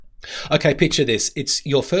Okay, picture this. It's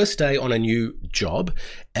your first day on a new job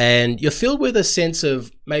and you're filled with a sense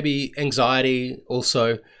of maybe anxiety,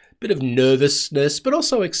 also a bit of nervousness, but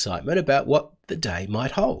also excitement about what the day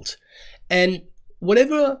might hold. And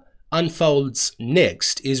whatever unfolds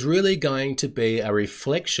next is really going to be a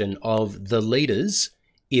reflection of the leaders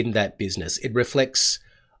in that business. It reflects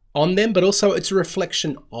on them, but also it's a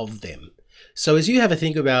reflection of them. So as you have a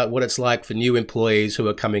think about what it's like for new employees who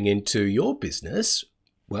are coming into your business,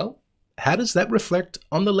 well, how does that reflect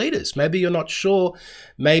on the leaders? Maybe you're not sure.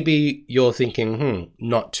 Maybe you're thinking,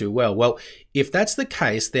 not too well. Well, if that's the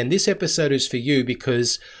case, then this episode is for you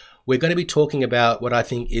because we're going to be talking about what I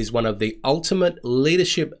think is one of the ultimate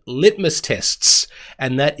leadership litmus tests,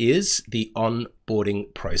 and that is the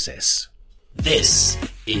onboarding process. This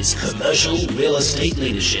is Commercial Real Estate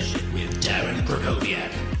Leadership with Darren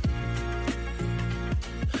Krakowiak.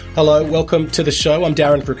 Hello, welcome to the show. I'm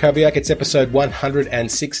Darren Krakowiak. It's episode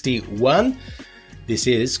 161. This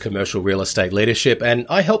is Commercial Real Estate Leadership, and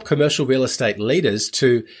I help commercial real estate leaders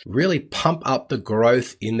to really pump up the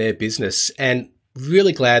growth in their business. And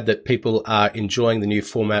really glad that people are enjoying the new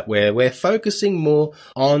format where we're focusing more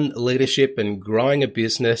on leadership and growing a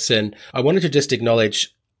business. And I wanted to just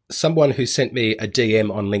acknowledge someone who sent me a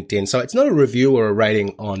DM on LinkedIn. So it's not a review or a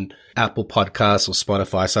rating on Apple Podcasts or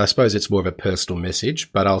Spotify. So I suppose it's more of a personal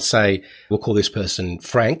message, but I'll say, we'll call this person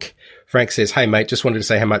Frank. Frank says, "Hey mate, just wanted to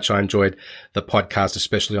say how much I enjoyed the podcast,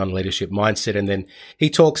 especially on leadership mindset." And then he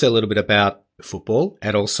talks a little bit about football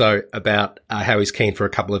and also about how he's keen for a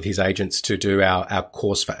couple of his agents to do our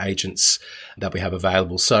course for agents that we have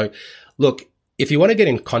available. So look, if you want to get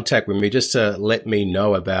in contact with me just to let me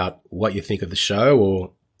know about what you think of the show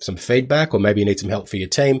or some feedback, or maybe you need some help for your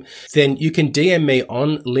team, then you can DM me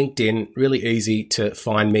on LinkedIn. Really easy to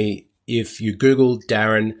find me. If you Google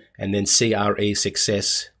Darren and then CRE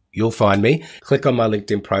Success, you'll find me. Click on my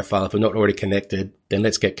LinkedIn profile. If we're not already connected, then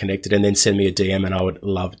let's get connected and then send me a DM and I would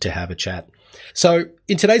love to have a chat. So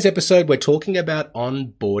in today's episode, we're talking about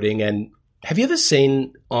onboarding. And have you ever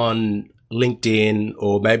seen on LinkedIn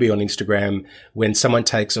or maybe on Instagram when someone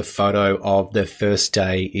takes a photo of their first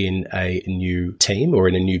day in a new team or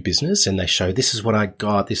in a new business and they show, this is what I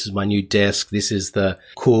got, this is my new desk, this is the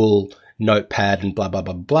cool notepad and blah, blah,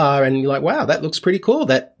 blah, blah. And you're like, wow, that looks pretty cool.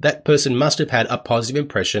 That person must have had a positive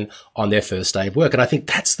impression on their first day of work. And I think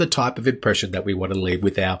that's the type of impression that we want to leave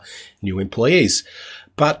with our new employees.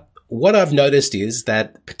 But what I've noticed is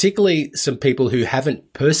that particularly some people who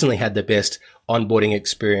haven't personally had the best onboarding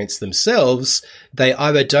experience themselves, they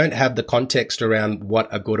either don't have the context around what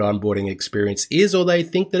a good onboarding experience is, or they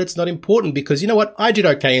think that it's not important because, you know what, I did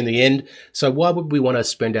okay in the end. So why would we want to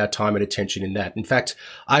spend our time and attention in that? In fact,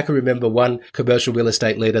 I can remember one commercial real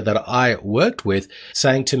estate leader that I worked with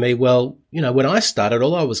saying to me, well, you know, when I started,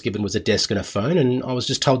 all I was given was a desk and a phone and I was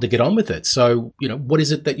just told to get on with it. So, you know, what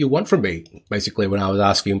is it that you want from me? Basically, when I was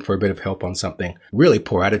asking him for a bit of help on something, really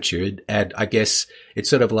poor attitude. And I guess it's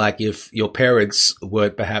sort of like if your parents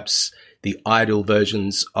weren't perhaps the ideal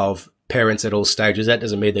versions of parents at all stages, that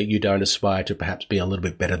doesn't mean that you don't aspire to perhaps be a little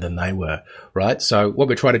bit better than they were, right? So what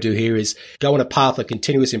we're trying to do here is go on a path of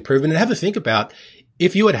continuous improvement and have a think about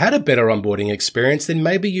if you had a better onboarding experience, then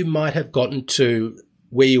maybe you might have gotten to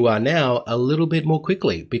where you are now a little bit more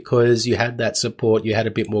quickly because you had that support, you had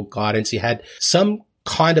a bit more guidance, you had some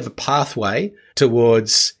kind of a pathway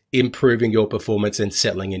towards improving your performance and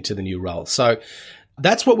settling into the new role. So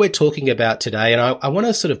that's what we're talking about today. And I want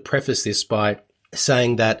to sort of preface this by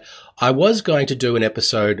saying that I was going to do an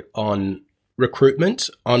episode on recruitment,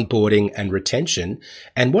 onboarding, and retention.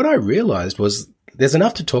 And what I realized was there's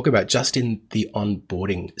enough to talk about just in the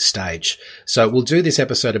onboarding stage. So we'll do this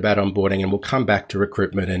episode about onboarding and we'll come back to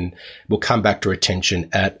recruitment and we'll come back to retention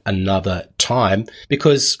at another time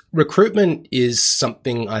because recruitment is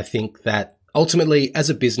something I think that ultimately as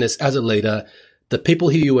a business, as a leader, the people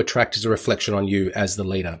who you attract is a reflection on you as the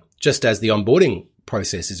leader, just as the onboarding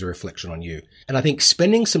process is a reflection on you. And I think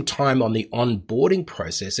spending some time on the onboarding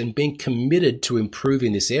process and being committed to improve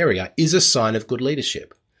in this area is a sign of good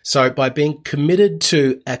leadership. So by being committed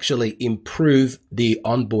to actually improve the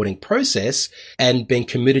onboarding process and being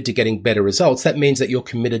committed to getting better results, that means that you're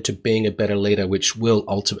committed to being a better leader, which will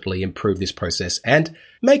ultimately improve this process and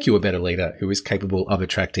make you a better leader who is capable of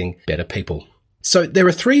attracting better people. So there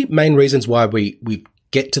are three main reasons why we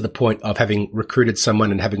get to the point of having recruited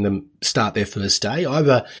someone and having them start their first day.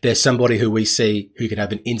 Either there's somebody who we see who can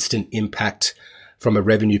have an instant impact from a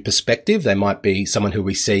revenue perspective. They might be someone who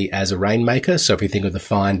we see as a rainmaker. So if you think of the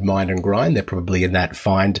find, mind, and grind, they're probably in that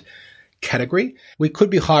find category. We could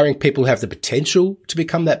be hiring people who have the potential to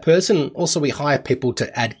become that person. Also, we hire people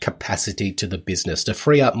to add capacity to the business, to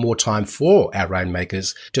free up more time for our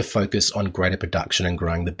rainmakers to focus on greater production and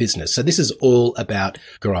growing the business. So this is all about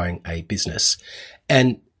growing a business.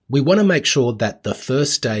 And we want to make sure that the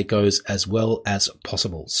first day goes as well as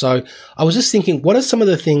possible. So I was just thinking, what are some of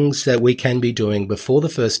the things that we can be doing before the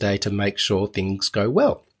first day to make sure things go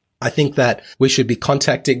well? I think that we should be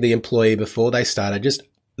contacting the employee before they start and just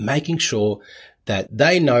making sure that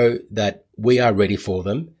they know that we are ready for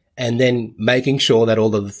them, and then making sure that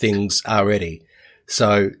all of the things are ready.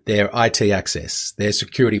 So their IT access, their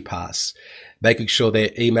security pass, making sure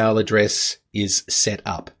their email address is set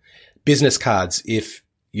up, business cards if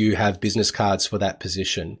you have business cards for that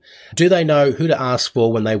position. Do they know who to ask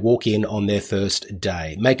for when they walk in on their first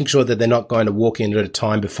day? Making sure that they're not going to walk in at a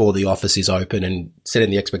time before the office is open and setting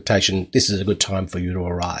the expectation, this is a good time for you to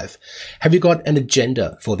arrive. Have you got an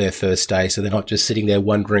agenda for their first day so they're not just sitting there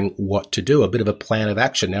wondering what to do, a bit of a plan of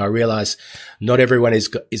action? Now, I realize not everyone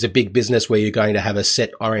is a big business where you're going to have a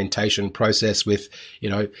set orientation process with,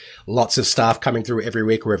 lots of staff coming through every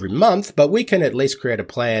week or every month, but we can at least create a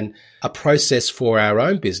plan, a process for our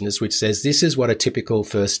own business, which says this is what a typical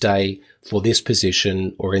first day for this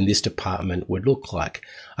position or in this department would look like.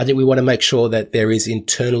 I think we want to make sure that there is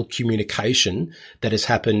internal communication that has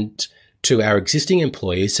happened to our existing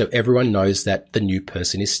employees so everyone knows that the new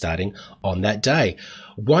person is starting on that day.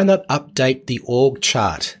 Why not update the org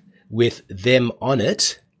chart with them on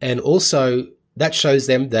it? And also that shows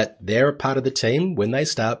them that they're a part of the team when they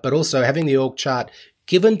start, but also having the org chart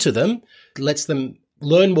given to them lets them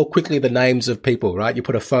learn more quickly the names of people, right? You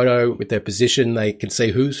put a photo with their position, they can see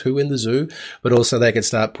who's who in the zoo, but also they can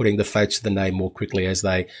start putting the face to the name more quickly as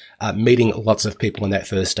they are meeting lots of people on that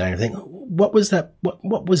first day and think, what was that?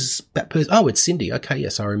 What was that person? Oh, it's Cindy. Okay.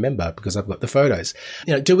 Yes, I remember because I've got the photos.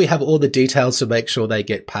 Do we have all the details to make sure they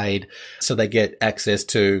get paid so they get access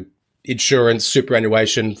to insurance,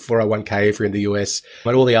 superannuation, 401k if you're in the US,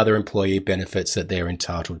 and all the other employee benefits that they're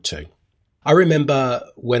entitled to? I remember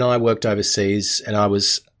when I worked overseas and I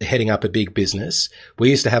was heading up a big business, we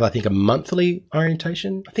used to have, I think, a monthly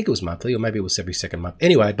orientation. I think it was monthly, or maybe it was every second month.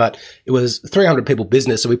 Anyway, but it was 300 people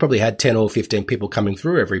business. So we probably had 10 or 15 people coming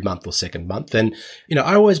through every month or second month. And,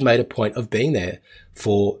 I always made a point of being there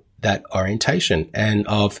for that orientation and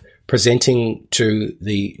of presenting to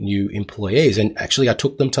the new employees. And actually, I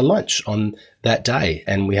took them to lunch on that day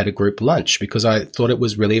and we had a group lunch because I thought it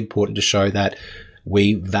was really important to show that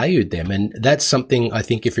we valued them. And that's something I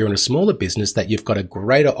think if you're in a smaller business that you've got a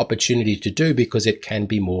greater opportunity to do because it can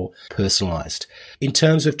be more personalized. In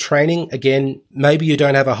terms of training, again, maybe you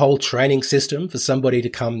don't have a whole training system for somebody to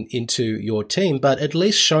come into your team, but at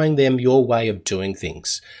least showing them your way of doing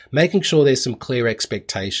things, making sure there's some clear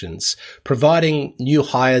expectations, providing new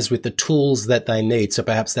hires with the tools that they need. So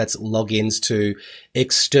perhaps that's logins to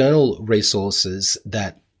external resources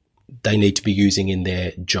that they need to be using in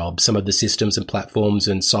their job, some of the systems and platforms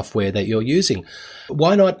and software that you're using.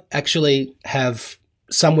 Why not actually have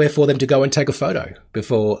somewhere for them to go and take a photo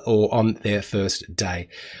before or on their first day?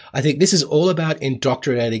 I think this is all about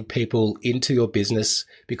indoctrinating people into your business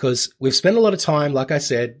because we've spent a lot of time, like I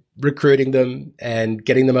said, recruiting them and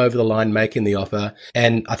getting them over the line, making the offer.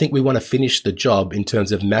 And I think we want to finish the job in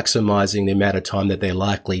terms of maximizing the amount of time that they're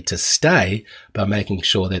likely to stay by making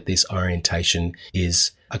sure that this orientation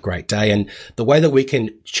is a great day. And the way that we can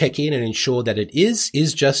check in and ensure that it is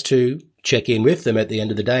just to check in with them at the end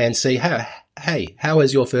of the day and see, how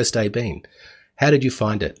has your first day been? How did you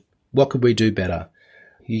find it? What could we do better?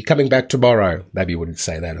 You coming back tomorrow? Maybe you wouldn't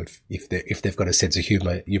say that if they've got a sense of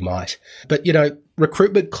humor, you might. But,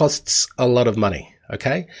 recruitment costs a lot of money.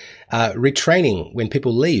 Okay. Retraining when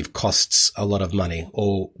people leave costs a lot of money,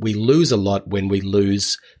 or we lose a lot when we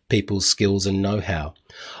lose people's skills and know-how.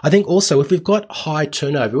 I think also if we've got high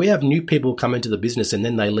turnover, we have new people come into the business and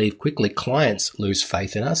then they leave quickly, clients lose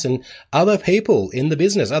faith in us and other people in the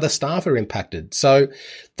business, other staff are impacted. So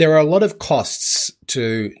there are a lot of costs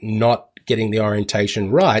to not getting the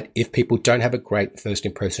orientation right if people don't have a great first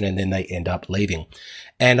impression and then they end up leaving.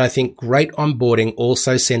 And I think great onboarding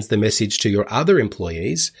also sends the message to your other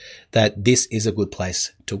employees that this is a good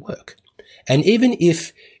place to work. And even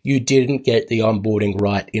if you didn't get the onboarding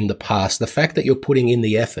right in the past, the fact that you're putting in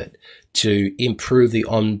the effort to improve the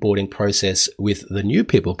onboarding process with the new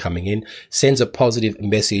people coming in sends a positive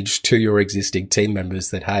message to your existing team members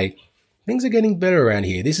that, hey, things are getting better around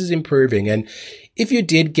here. This is improving. And if you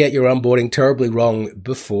did get your onboarding terribly wrong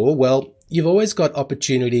before, well, you've always got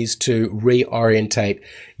opportunities to reorientate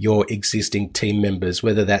your existing team members,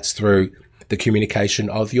 whether that's through the communication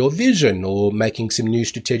of your vision, or making some new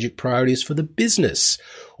strategic priorities for the business.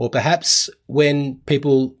 Or perhaps when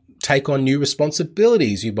people take on new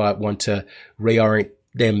responsibilities, you might want to reorient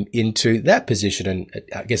them into that position and,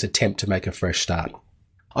 I guess, attempt to make a fresh start.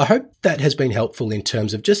 I hope that has been helpful in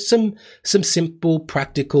terms of just some simple,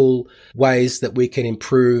 practical ways that we can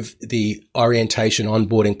improve the orientation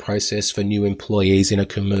onboarding process for new employees in a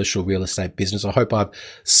commercial real estate business. I hope I've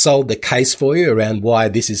sold the case for you around why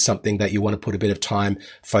this is something that you want to put a bit of time,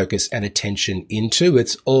 focus, and attention into.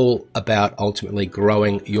 It's all about ultimately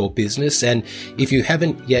growing your business. And if you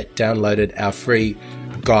haven't yet downloaded our free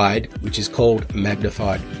guide, which is called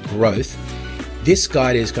Magnified Growth, this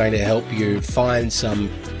guide is going to help you find some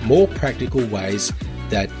more practical ways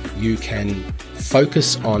that you can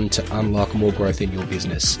focus on to unlock more growth in your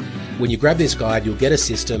business. When you grab this guide, you'll get a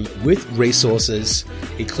system with resources,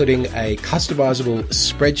 including a customizable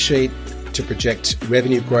spreadsheet to project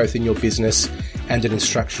revenue growth in your business and an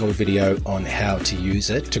instructional video on how to use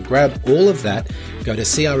it. To grab all of that, go to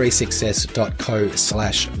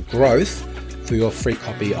cresuccess.co/growth for your free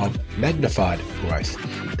copy of Magnified Growth.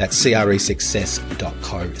 That's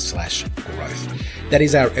cresuccess.co/growth. That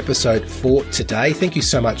is our episode for today. Thank you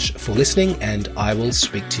so much for listening, and I will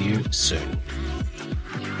speak to you soon.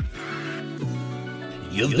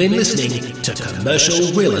 You've been listening to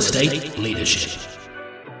Commercial Real Estate Leadership.